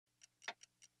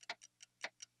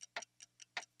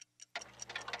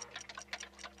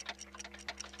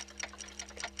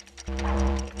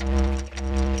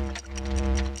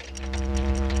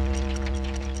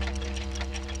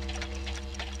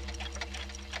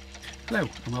Hello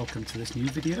and welcome to this new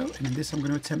video, and in this I'm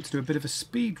going to attempt to do a bit of a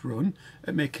speed run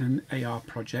at making an AR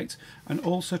project and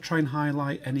also try and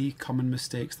highlight any common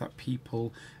mistakes that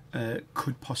people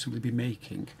could possibly be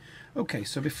making. Okay,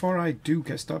 so before I do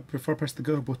get started, before I press the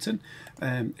go button,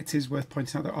 it is worth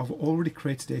pointing out that I've already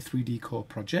created a 3D core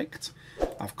project.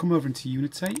 I've come over into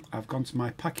Unity, I've gone to my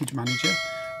package manager,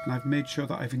 and I've made sure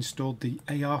that I've installed the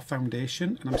AR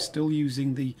Foundation, and I'm still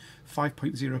using the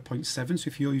 5.0.7, so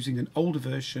if you're using an older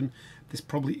version this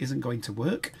probably isn't going to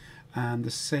work, and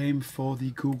the same for the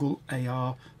Google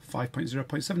AR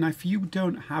 5.0.7. Now if you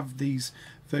don't have these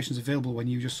versions available when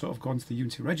you just sort of go onto the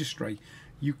Unity registry,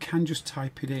 you can just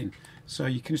type it in. So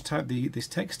you can just type this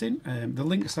text in. The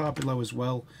links are below as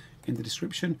well in the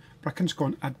description, but I can just go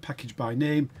and add package by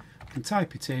name, I can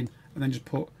type it in and then just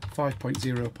put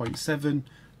 5.0.7 and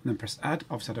then press add.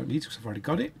 Obviously I don't need to because I've already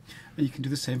got it. And you can do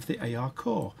the same for the AR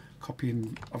core.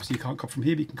 Copying, obviously you can't copy from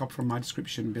here, but you can copy from my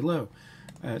description below.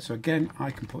 So again, I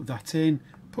can put that in,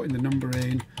 put in the number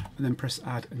in, and then press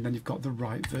add, and then you've got the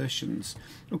right versions.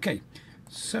 Okay,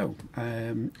 so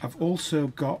I've also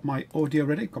got my audio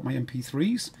ready, got my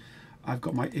MP3s, I've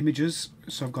got my images,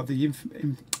 so I've got the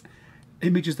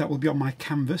images that will be on my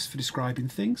canvas for describing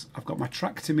things. I've got my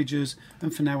tracked images,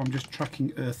 and for now I'm just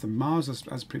tracking Earth and Mars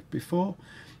as before.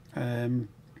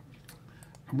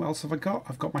 And what else have I got?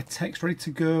 I've got my text ready to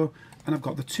go, and I've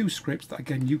got the two scripts that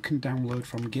again you can download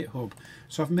from GitHub.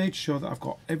 So I've made sure that I've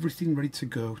got everything ready to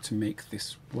go to make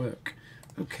this work.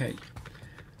 Okay.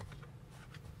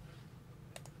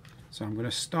 So I'm going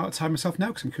to start time myself now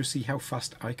because I'm curious to see how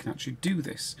fast I can actually do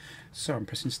this. So I'm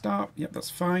pressing start. Yep, that's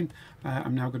fine.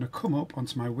 I'm now going to come up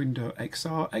onto my window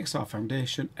XR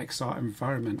Foundation, XR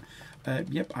environment.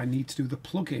 Yep, I need to do the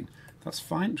plugin. That's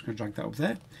fine. I'm just going to drag that up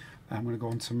there. I'm going to go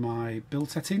onto my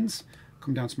build settings,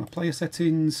 come down to my player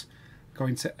settings, go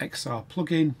into XR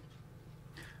plugin,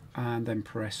 and then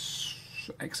press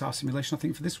XR simulation, I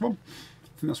think, for this one.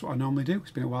 I think that's what I normally do.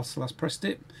 It's been a while since I last pressed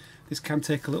it. This can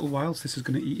take a little while, so this is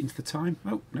going to eat into the time.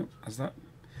 Oh, no, as that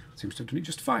seems to have done it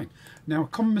just fine. Now, a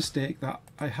common mistake that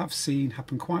I have seen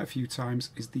happen quite a few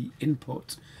times is the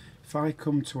input. If I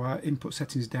come to our input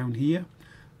settings down here,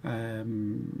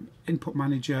 input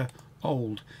manager,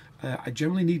 old, I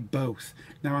generally need both.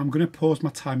 Now I'm going to pause my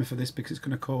timer for this because it's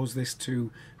going to cause this to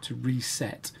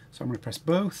reset. So I'm going to press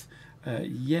both.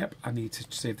 Yep, I need to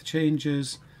save the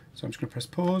changes. So I'm just going to press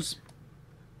pause.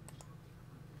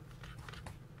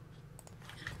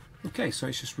 Okay, so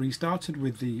it's just restarted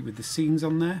with the scenes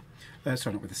on there.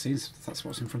 Sorry, not with the scenes, that's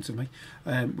what's in front of me.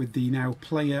 With the now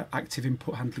player active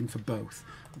input handling for both.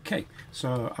 Okay,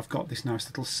 so I've got this nice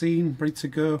little scene ready to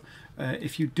go.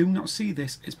 If you do not see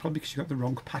this, it's probably because you've got the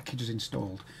wrong packages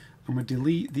installed. I'm going to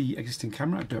delete the existing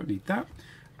camera, I don't need that.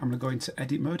 I'm going to go into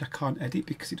edit mode. I can't edit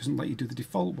because it doesn't let you do the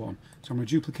default one. So I'm going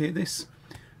to duplicate this,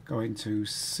 go into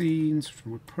scenes,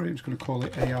 I'm just going to call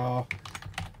it AR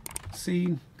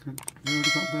scene. Have I already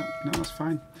got that? No, that's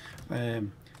fine. There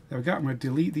we go. I'm going to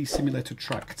delete the simulator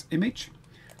tracked image.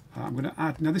 I'm going to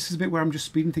add, now this is a bit where I'm just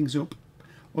speeding things up.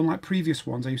 Unlike previous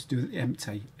ones, I used to do it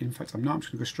empty. In fact, I'm not. I'm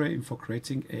just going to go straight in for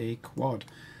creating a quad.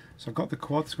 So I've got the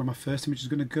quad. That's where my first image is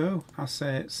going to go.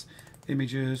 Assets,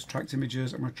 images, tracked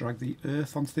images. I'm going to drag the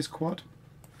Earth onto this quad.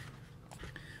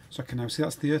 So I can now see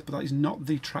that's the Earth, but that is not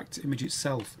the tracked image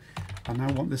itself. I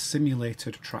now want the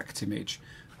simulated tracked image.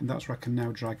 And that's where I can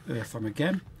now drag Earth on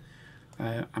again.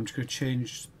 I'm just going to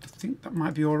change, I think that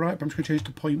might be alright, but I'm just going to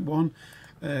change to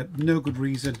 0.1. No good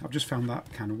reason. I've just found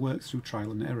that kind of works through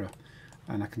trial and error.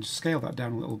 And I can just scale that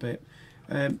down a little bit.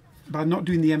 By not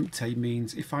doing the empty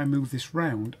means if I move this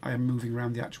round, I am moving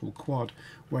around the actual quad.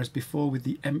 Whereas before with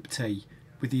the empty,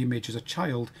 with the image as a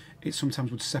child, it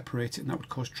sometimes would separate it and that would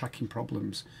cause tracking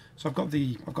problems. So I've got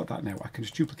that now. I can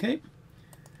just duplicate.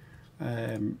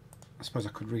 I suppose I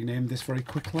could rename this very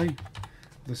quickly.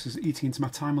 This is eating into my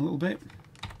time a little bit.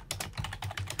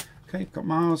 Okay, I've got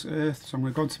Mars, Earth, so I'm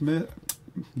going to go on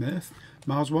to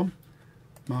Mars 1,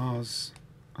 Mars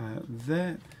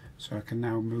there. So I can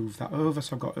now move that over.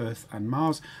 So I've got Earth and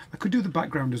Mars. I could do the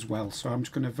background as well, so I'm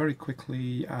just going to very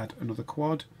quickly add another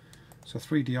quad. So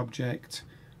 3D object,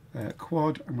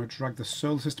 quad. I'm going to drag the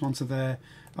solar system onto there.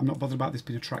 I'm not bothered about this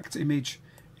being a tracked image.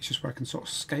 It's just where I can sort of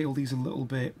scale these a little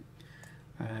bit.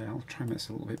 I'll try and make this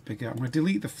a little bit bigger. I'm going to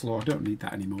delete the floor. I don't need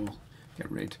that anymore.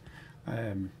 Get rid.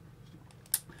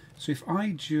 So if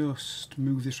I just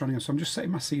move this running, so I'm just setting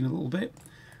my scene a little bit.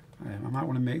 I might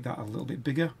want to make that a little bit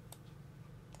bigger.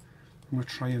 I'm going to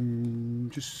try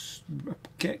and just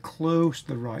get close to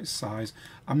the right size.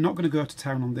 I'm not going to go to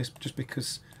town on this just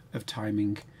because of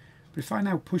timing. But if I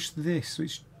now push this, so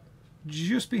it's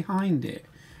just behind it,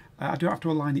 I don't have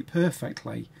to align it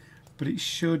perfectly, but it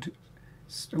should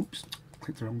Oops,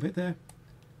 clicked the wrong bit there.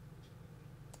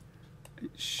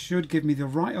 It should give me the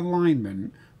right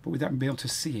alignment, but without being able to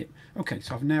see it. Okay,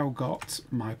 so I've now got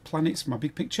my planets, my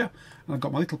big picture, and I've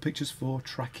got my little pictures for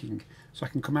tracking. So I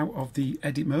can come out of the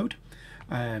edit mode.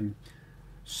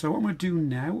 So what I'm going to do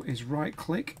now is right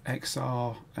click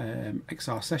XR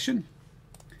session,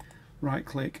 right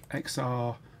click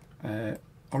XR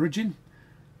origin.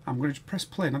 I'm going to press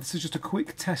play. Now this is just a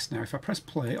quick test now. If I press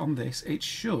play on this, it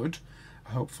should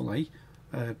hopefully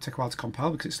take a while to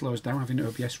compile because it slows down having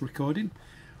OBS recording.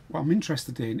 What I'm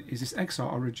interested in is this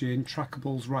XR origin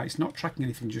trackables. Right, it's not tracking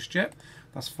anything just yet.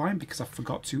 That's fine because I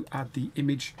forgot to add the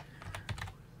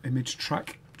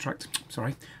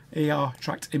AR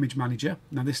tracked image manager.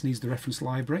 Now this needs the reference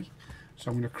library.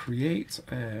 So I'm going to create,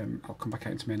 I'll come back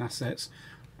out into main assets.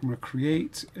 I'm going to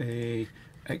create a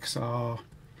XR.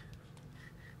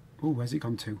 Oh, where's it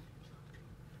gone to?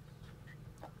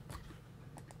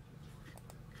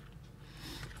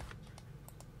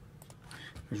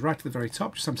 It was right at the very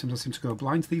top. Sometimes I seem to go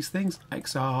blind to these things.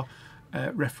 XR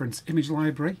reference image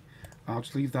library. I'll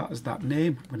just leave that as that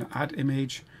name. I'm going to add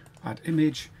image. So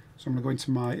I'm going to go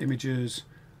into my images.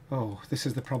 Oh, this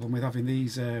is the problem with having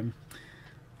these,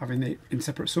 having it in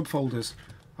separate subfolders.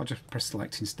 I'll just press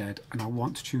select instead, and I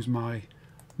want to choose my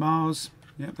Mars.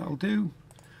 Yep, that'll do.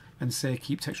 And say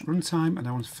keep text runtime, and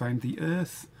I want to find the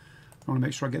Earth. I want to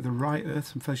make sure I get the right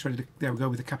Earth. I'm fairly sure there we go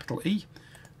with the capital E.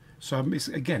 So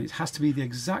again, it has to be the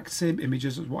exact same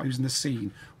images as what I use in the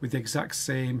scene with the exact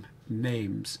same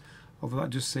names. Although that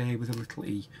does say with a little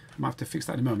e. I might have to fix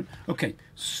that in a moment. Okay,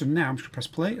 so now I'm just going to press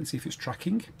play and see if it's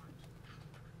tracking.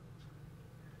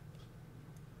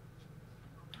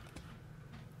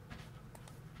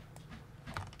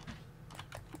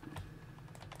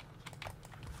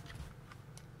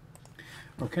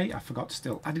 Okay, I forgot to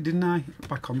still add it, didn't I?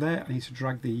 Back on there, I need to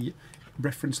drag the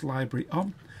reference library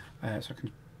on. So I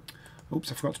can,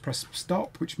 oops, I forgot to press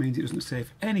stop, which means it doesn't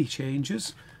save any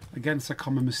changes. Again, it's a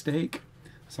common mistake.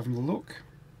 Let's have a look.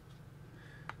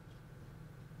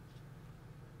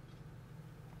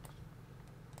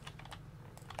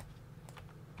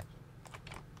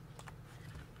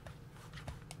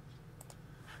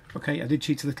 Okay, I did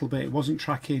cheat a little bit. It wasn't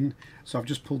tracking, so I've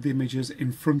just pulled the images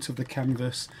in front of the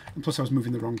canvas, and plus I was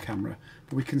moving the wrong camera.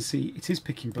 But we can see it is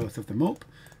picking both of them up,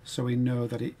 so we know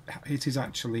that it is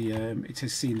actually it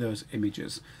is seeing those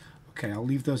images. Okay, I'll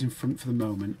leave those in front for the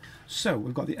moment. So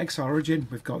we've got the XR origin,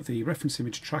 we've got the reference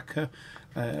image tracker.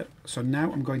 So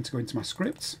now I'm going to go into my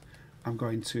scripts. I'm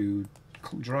going to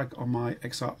drag on my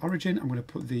XR origin. I'm going to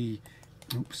put the,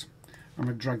 oops, I'm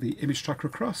going to drag the image tracker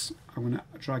across. I'm going to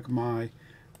drag my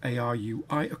AR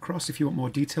UI across. If you want more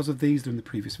details of these, they're in the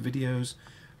previous videos.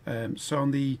 So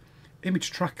on the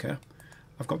image tracker,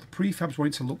 I've got the prefabs I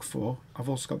want to look for. I've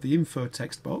also got the info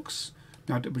text box.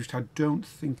 Now, which I don't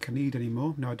think I need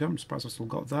anymore. No, I don't. I'm surprised I've still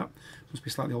got that. Must be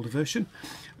a slightly older version.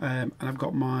 And I've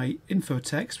got my info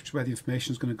text, which is where the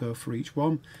information is going to go for each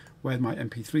one, where my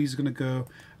MP3s are going to go,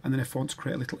 and then if I want to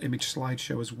create a little image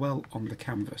slideshow as well on the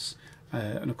canvas.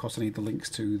 And of course I need the links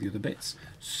to the other bits.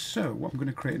 So what I'm going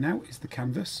to create now is the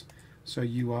canvas. So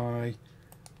UI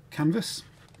canvas.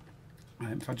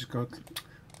 If I just go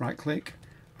right click,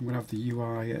 I'm going to have the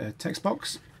UI text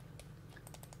box.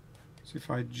 So if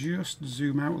I just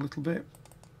zoom out a little bit,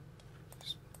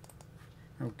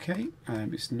 okay,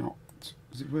 it's not,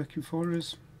 is it working for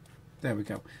us? There we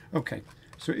go. Okay,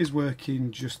 so it is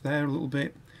working just there a little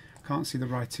bit. Can't see the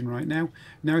writing right now.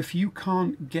 Now if you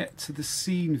can't get to the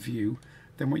scene view,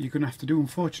 then what you're going to have to do,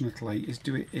 unfortunately, is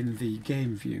do it in the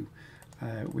game view,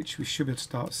 which we should be able to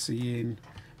start seeing.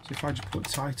 So if I just put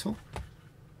title,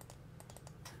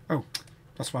 oh,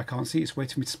 that's why I can't see. It's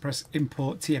waiting for me to press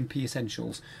import TMP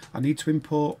essentials. I need to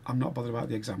import. I'm not bothered about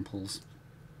the examples.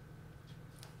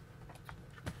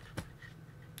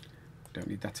 Don't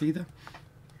need that either.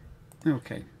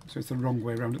 Okay, so it's the wrong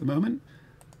way around at the moment.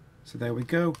 So there we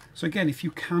go. So again, if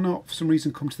you cannot for some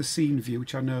reason come to the scene view,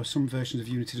 which I know some versions of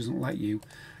Unity doesn't let you,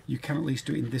 you can at least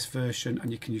do it in this version,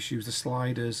 and you can just use the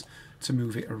sliders to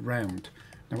move it around.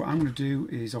 Now what I'm going to do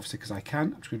is, obviously because I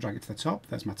can, I'm just going to drag it to the top.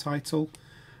 There's my title.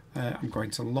 I'm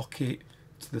going to lock it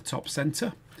to the top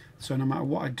center. So no matter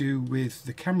what I do with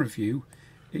the camera view,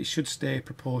 it should stay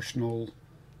proportional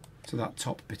to that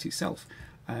top bit itself.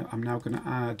 I'm now going to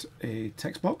add a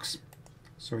text box.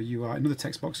 So another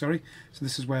text box, sorry. So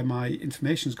this is where my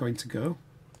information is going to go.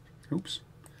 Oops.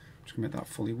 I'm just going to make that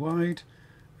fully wide.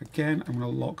 Again, I'm going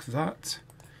to lock that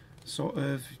sort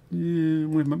of,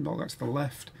 I'm going to lock that to the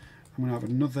left. I'm going to have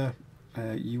another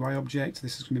UI object.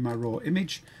 This is going to be my raw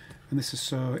image. And this is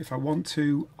so if I want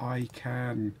to, I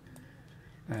can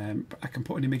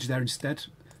put an image there instead.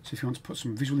 So if you want to put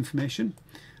some visual information,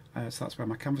 so that's where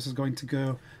my canvas is going to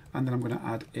go, and then I'm going to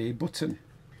add a button.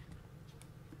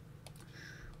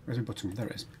 Where's my button? There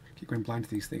it is. Keep going blind to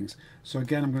these things. So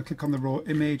again, I'm going to click on the raw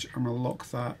image. I'm going to lock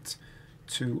that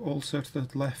to also to the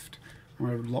left. I'm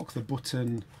going to lock the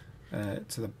button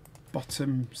to the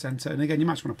bottom center. And again, you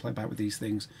might just want to play about with these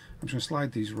things. I'm just going to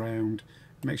slide these round,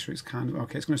 make sure it's kind of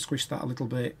okay. It's going to squish that a little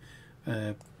bit,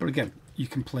 but again, you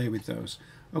can play with those.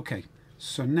 Okay,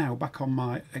 so now back on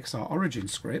my XR origin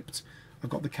script, I've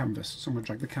got the canvas, so I'm going to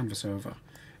drag the canvas over.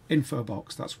 Info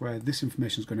box, that's where this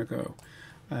information is going to go.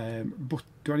 But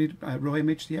do I need a raw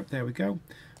image? Yep, there we go.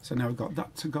 So now we've got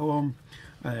that to go on.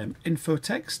 Info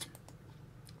text.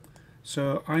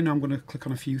 So I know I'm going to click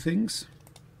on a few things.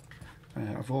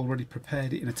 I've already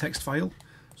prepared it in a text file,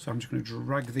 so I'm just going to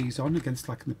drag these on against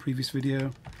like in the previous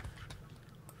video.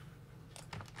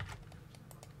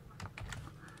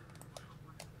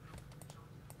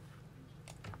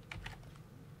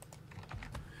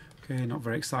 Okay, not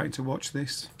very exciting to watch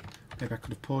this. Maybe I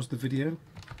could have paused the video.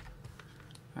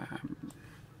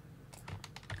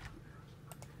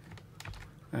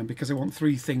 And because I want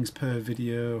 3 things per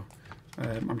video,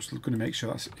 I'm just going to make sure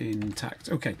that's intact.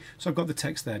 Okay, so I've got the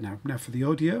text there now. Now for the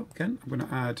audio, again, I'm going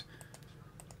to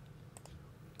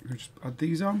just add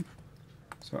these on.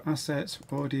 So assets,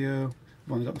 audio,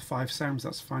 I've only got the 5 sounds,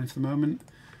 that's fine for the moment.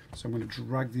 So I'm going to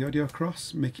drag the audio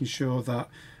across, making sure that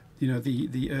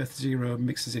the Earth 0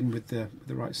 mixes in with the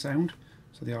right sound,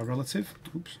 so they are relative.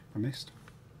 Oops, I missed.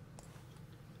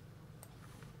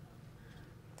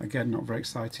 Again, not very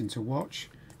exciting to watch.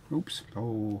 Oops,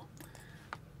 oh,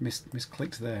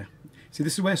 misclicked there. See,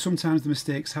 this is where sometimes the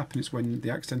mistakes happen. It's when the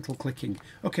accidental clicking.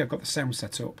 Okay, I've got the sound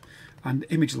set up and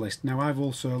image list. Now I've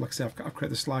also, like I say, I've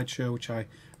created the slideshow, which I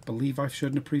believe I've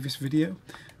showed in a previous video.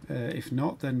 If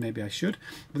not, then maybe I should.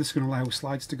 But this is going to allow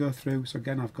slides to go through. So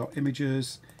again, I've got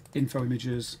images, info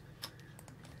images.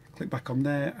 Click back on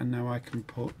there, and now I can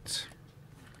put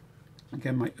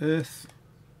again my Earth.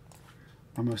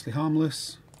 I'm mostly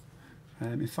harmless.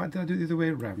 In fact, did I do it the other way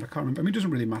around? I can't remember. I mean, it doesn't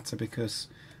really matter because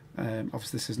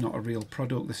obviously this is not a real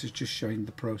product. This is just showing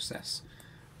the process.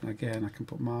 And again, I can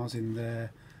put Mars in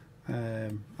there.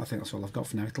 I think that's all I've got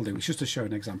for now. It'll do. It's just to show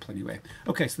an example anyway.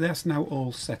 Okay, so that's now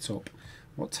all set up.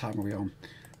 What time are we on?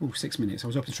 Oh, 6 minutes. I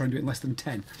was hoping to try and do it in less than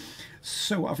 10.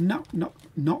 So what I've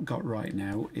not got right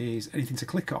now is anything to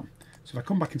click on. So if I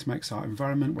come back into my XR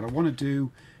environment, what I want to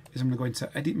do is I'm going to go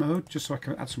into edit mode just so I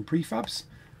can add some prefabs.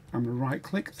 I'm going to right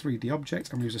click 3D object.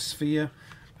 I'm going to use a sphere.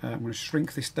 I'm going to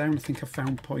shrink this down. I think I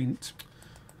found point.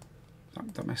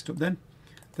 That messed up then.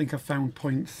 I think I found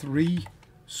 0.3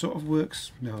 sort of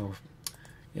works. No.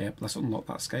 Yeah, let's unlock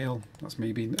that scale. That's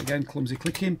me being, again, clumsy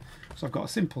clicking. So I've got a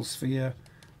simple sphere.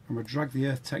 I'm going to drag the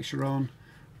Earth texture on.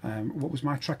 What was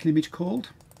my tracking image called?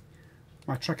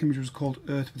 My tracking image was called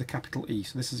Earth with a capital E.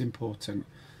 So this is important.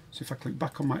 So if I click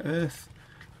back on my Earth,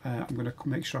 I'm going to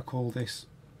make sure I call this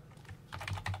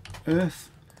Earth.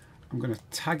 I'm going to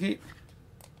tag it.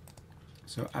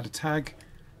 So add a tag.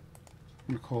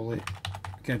 I'm going to call it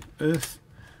again Earth.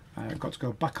 I've got to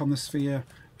go back on the sphere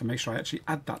and make sure I actually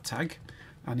add that tag.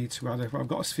 I need to add I've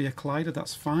got a sphere collider,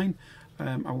 that's fine.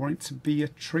 I want it to be a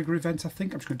trigger event, I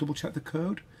think. I'm just going to double check the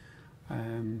code.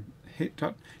 Hit that.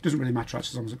 It doesn't really matter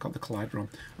actually as long as I've got the collider on.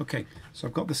 Okay, so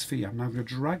I've got the sphere. I'm now going to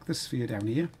drag the sphere down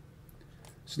here.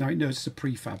 So now it knows it's a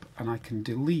prefab and I can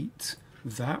delete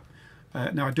that.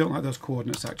 Now I don't like those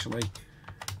coordinates actually.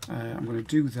 I'm going to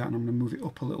do that and I'm going to move it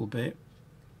up a little bit.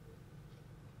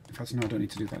 In fact, no, I don't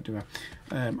need to do that, do I?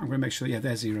 I'm going to make sure, yeah,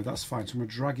 they're 0, that's fine. So I'm going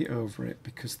to drag it over it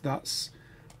because that's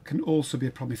can also be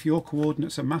a problem. If your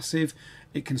coordinates are massive,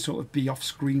 it can sort of be off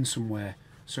screen somewhere.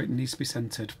 So it needs to be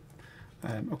centered.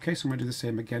 Okay, so I'm going to do the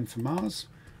same again for Mars.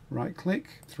 Right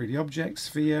click, 3D object,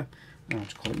 sphere. I'll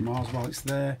just call it Mars while it's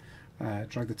there.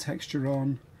 Drag the texture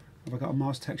on. Have I got a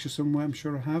Mars texture somewhere? I'm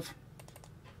sure I have.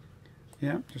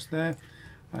 Yeah, just there.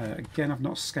 Again, I've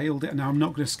not scaled it. Now I'm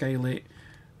not going to scale it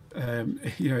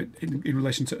in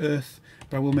relation to Earth,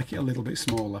 but I will make it a little bit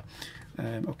smaller.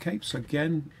 Okay, so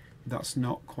again, that's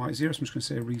not quite 0, so I'm just going to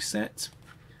say reset.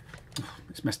 Oh,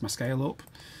 it's messed my scale up.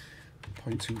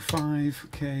 0.25,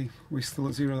 okay, we're still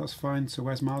at 0, that's fine. So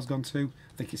where's Mars gone to?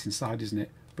 I think it's inside, isn't it?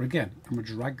 But again, I'm going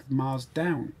to drag Mars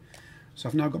down. So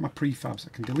I've now got my prefabs. I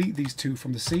can delete these 2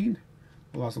 from the scene,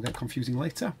 otherwise it'll get confusing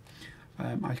later.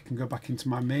 I can go back into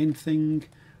my main thing,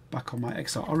 back on my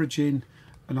XR origin,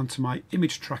 and onto my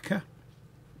image tracker.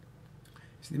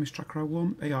 Is the image tracker I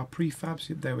want? AR prefabs,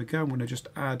 yep, there we go. I'm going to just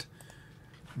add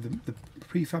the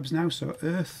prefabs now, so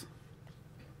Earth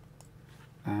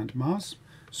and Mars.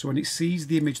 So when it sees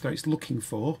the image that it's looking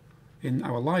for, in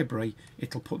our library,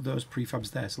 it'll put those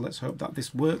prefabs there. So let's hope that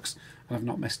this works and I've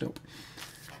not messed up.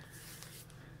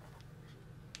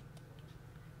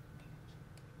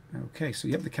 Okay, so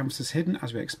yep, the canvas is hidden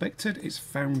as we expected. It's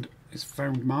found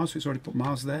Mars, so it's already put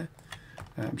Mars there.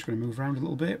 I'm just going to move around a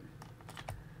little bit.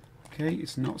 Okay,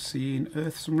 it's not seeing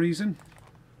Earth for some reason,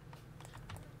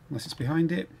 unless it's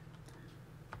behind it.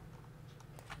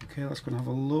 Okay, let's go and have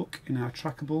a look in our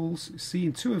trackables. It's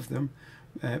seeing two of them.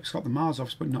 It's got the Mars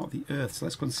off, but not the Earth. So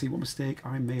let's go and see what mistake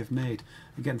I may have made.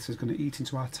 Again, this is going to eat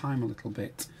into our time a little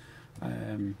bit.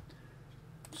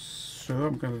 So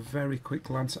I'm going to have a very quick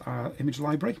glance at our image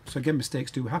library. So again,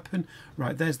 mistakes do happen.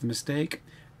 Right, there's the mistake.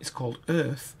 It's called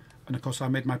Earth. And of course I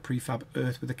made my prefab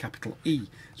Earth with a capital E.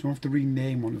 So I have to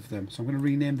rename one of them. So I'm going to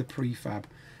rename the prefab.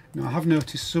 Now I have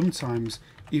noticed sometimes,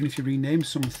 even if you rename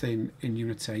something in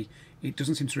Unity, it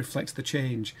doesn't seem to reflect the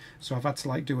change. So I've had to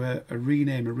like do a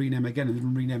rename again, and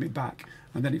then rename it back.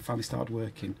 And then it finally started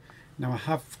working. Now I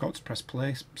have got to press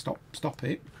play, stop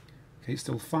it. Okay, it's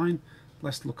still fine.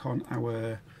 Let's look on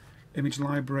our image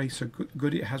library. So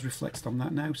good, it has reflected on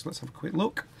that now. So let's have a quick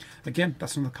look. Again,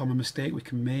 that's another common mistake we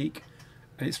can make,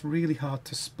 and it's really hard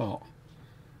to spot.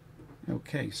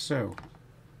 Okay, so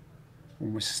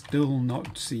when we're still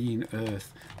not seeing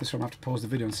Earth, this one I have to pause the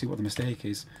video and see what the mistake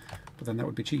is, but then that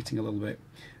would be cheating a little bit.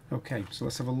 Okay, so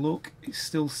let's have a look. It's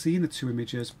still seeing the two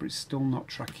images, but it's still not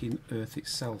tracking Earth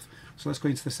itself. So let's go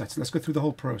into the settings. Let's go through the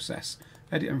whole process.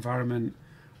 Edit environment,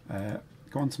 go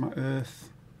onto my Earth,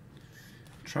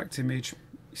 tracked image.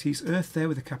 You see it's Earth there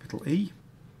with a capital E.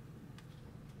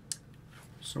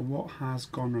 So what has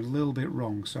gone a little bit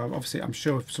wrong? So obviously I'm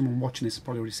sure if someone watching this has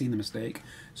probably already seen the mistake.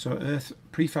 So Earth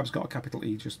prefab's got a capital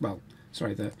E,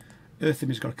 the Earth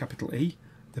image got a capital E.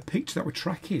 The picture that we're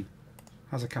tracking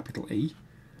has a capital E.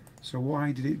 So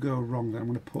why did it go wrong then? I'm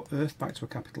going to put Earth back to a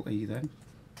capital E then.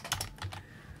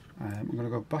 I'm going to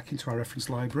go back into our reference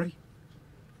library.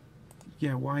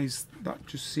 Yeah, why is that?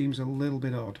 Just seems a little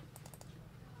bit odd.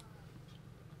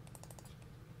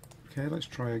 Okay, let's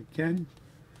try again.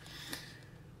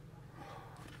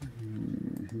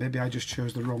 Maybe I just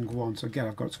chose the wrong one. So again,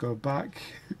 I've got to go back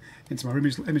into my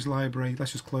image library.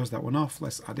 Let's just close that one off.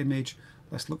 Let's add image.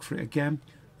 Let's look for it again.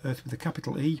 Earth with a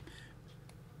capital E.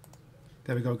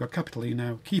 There we go, we've got capital E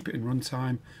now. Keep it in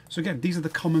runtime. So again, these are the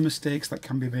common mistakes that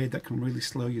can be made that can really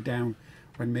slow you down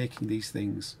when making these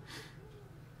things.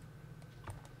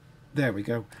 There we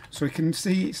go. So we can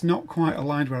see it's not quite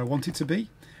aligned where I want it to be.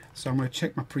 So I'm going to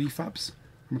check my prefabs.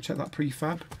 I'm going to check that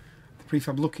prefab. The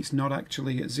prefab, look, it's not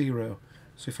actually at 0.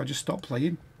 So if I just stop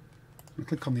playing and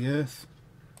click on the Earth,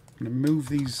 I'm going to move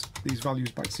these values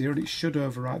back to 0, and it should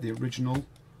overwrite the original.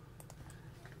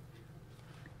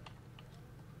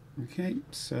 Okay,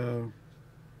 so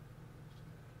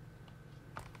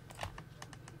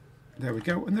there we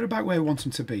go, and they're about where I want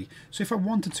them to be. So if I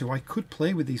wanted to, I could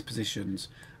play with these positions,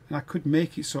 and I could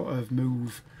make it sort of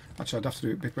move. Actually, I'd have to do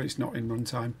it, but it's not in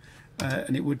runtime,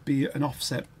 and it would be an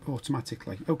offset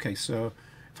automatically. Okay, so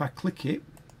if I click it,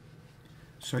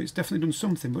 so it's definitely done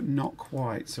something, but not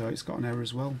quite. So it's got an error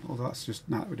as well, although that's just,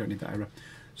 nah, we don't need that error.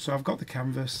 So I've got the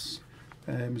canvas.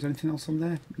 Was there anything else on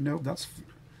there? No, that's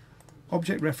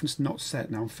object reference not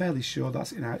set. Now I'm fairly sure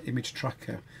that's in our image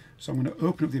tracker. So I'm going to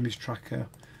open up the image tracker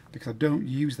because I don't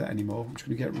use that anymore. I'm just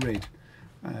going to get rid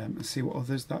and see what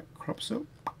others that crops up.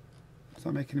 Is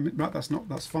that making a right?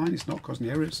 That's fine. It's not causing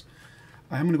errors.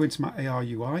 I am going to go into my AR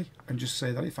UI and just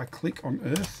say that if I click on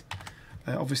Earth,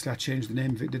 obviously I changed the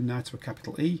name of it, didn't I, to a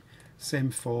capital E.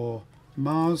 Same for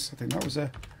Mars. I think that was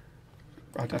actually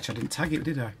I didn't tag it,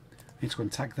 did I? I need to go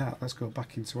and tag that. Let's go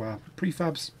back into our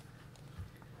prefabs.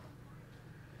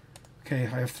 Okay,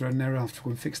 I have thrown an error. I'll have to go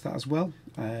and fix that as well.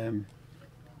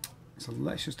 So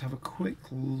let's just have a quick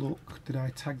look. Did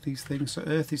I tag these things? So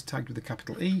Earth is tagged with a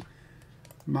capital E.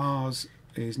 Mars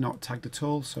is not tagged at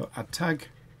all. So add tag.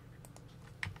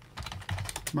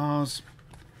 Mars.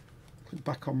 Click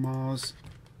back on Mars.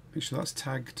 Make sure that's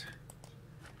tagged.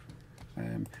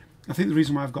 I think the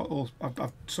reason why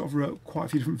I've sort of wrote quite a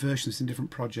few different versions in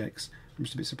different projects. I'm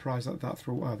just a bit surprised at that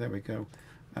through. Oh, there we go.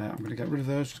 I'm going to get rid of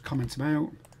those. Just comment them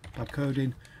out. Bad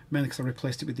coding, mainly because I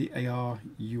replaced it with the AR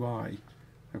UI.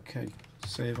 Okay,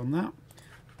 save on that.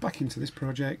 Back into this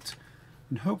project,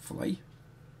 and hopefully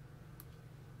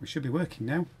we should be working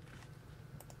now.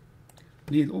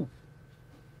 Oh,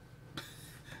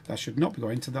 that should not be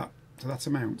going to that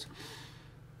amount.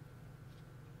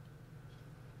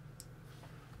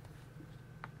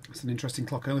 That's an interesting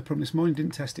clock. I only put it this morning,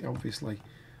 didn't test it obviously.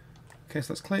 Okay,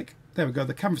 so let's click. There we go.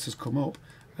 The canvas has come up.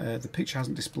 The picture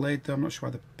hasn't displayed though. I'm not sure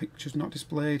why the picture's not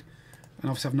displayed, and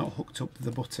obviously I've not hooked up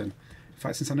the button.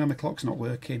 fact, since I know my clock's not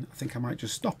working, I think I might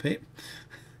just stop it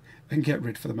and get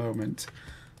rid for the moment.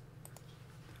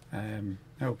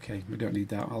 Okay, we don't need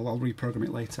that. I'll reprogram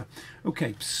it later.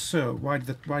 Okay, so why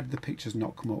did the pictures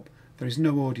not come up? There is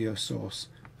no audio source.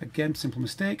 Again, simple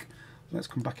mistake. Let's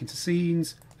come back into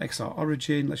scenes, XR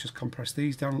origin. Let's just compress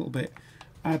these down a little bit.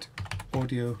 Add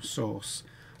audio source.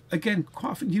 Again,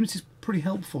 quite often Unity's pretty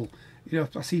helpful. You know,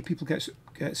 I see people get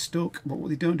stuck, but what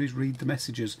they don't do is read the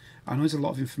messages. I know there's a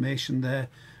lot of information there,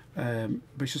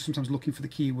 but it's just sometimes looking for the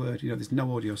keyword. You know, there's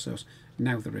no audio source.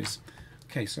 Now there is.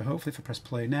 Okay, so hopefully if I press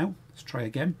play now, let's try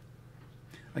again.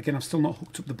 Again, I've still not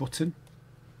hooked up the button.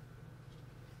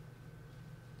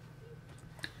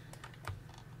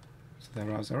 So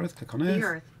there's our Earth. Click on Earth. The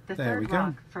Earth, the there we third go.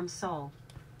 rock from Sol.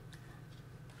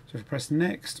 So if I press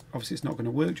next, obviously it's not going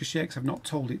to work just yet because I've not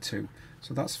told it to.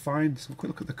 So that's fine. So have a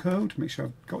quick look at the code. Make sure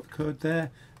I've got the code there.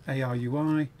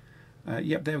 ARUI.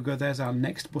 Yep, there we go. There's our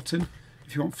next button.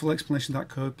 If you want full explanation of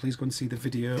that code, please go and see the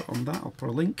video on that. I'll put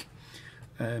a link.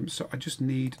 So I just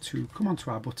need to come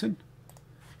onto our button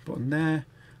there,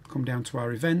 come down to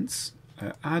our events,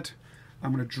 add.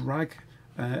 I'm going to drag,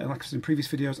 like I said in previous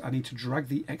videos, I need to drag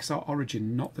the XR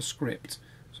origin, not the script.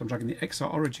 So I'm dragging the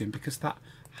XR origin because that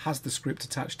has the script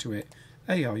attached to it.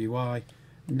 ARUI,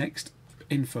 next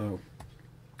info.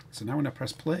 So now when I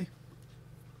press play,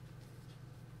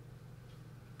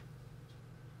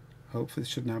 hopefully this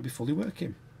should now be fully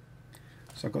working.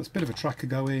 So I've got this bit of a tracker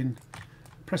going,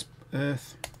 press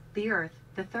Earth. The Earth,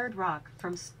 the third rock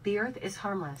from the Earth is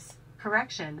harmless.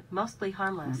 Correction, mostly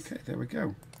harmless. Okay, there we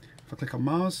go. If I click on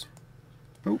Mars,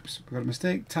 oops, I've got a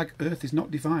mistake. Tag Earth is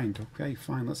not defined. Okay,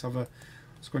 fine. Let's go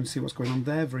and see what's going on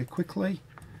there very quickly.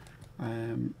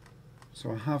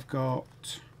 So I have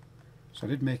got. So I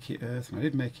did make it Earth and I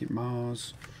did make it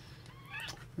Mars.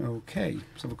 Okay,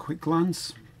 let's have a quick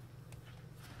glance.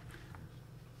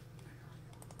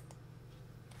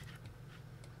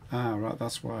 Ah, right,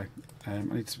 that's why. I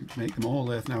need to make them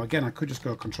all Earth. Now again, I could just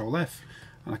go Control F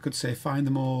and I could say find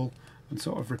them all and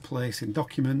sort of replace in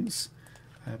documents.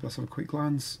 But let's have a quick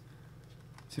glance.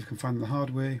 See if we can find them the hard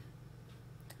way.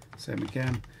 Same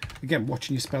again. Again,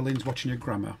 watching your spellings, watching your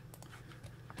grammar.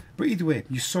 But either way,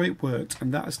 you saw it worked,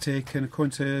 and that has taken,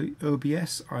 according to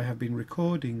OBS, I have been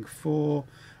recording for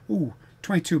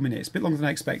 22 minutes, a bit longer than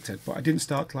I expected, but I didn't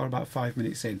start till about 5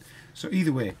 minutes in. So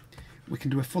either way, we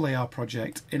can do a full AR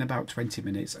project in about 20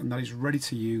 minutes, and that is ready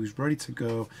to use, ready to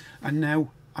go. And now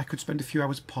I could spend a few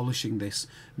hours polishing this,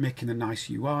 making a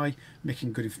nice UI,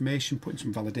 making good information, putting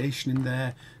some validation in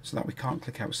there so that we can't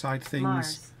click outside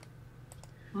things.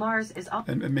 Mars is up.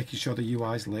 And making sure the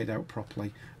UI is laid out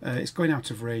properly. It's going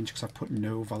out of range because I've put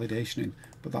no validation in,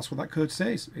 but that's what that code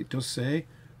says. It does say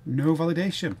no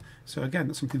validation. So again,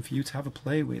 that's something for you to have a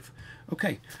play with.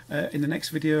 Okay, in the next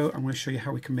video, I'm going to show you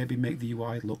how we can maybe make the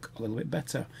UI look a little bit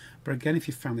better. But again, if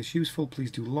you found this useful, please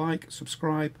do like,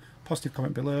 subscribe, positive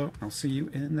comment below, and I'll see you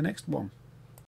in the next one.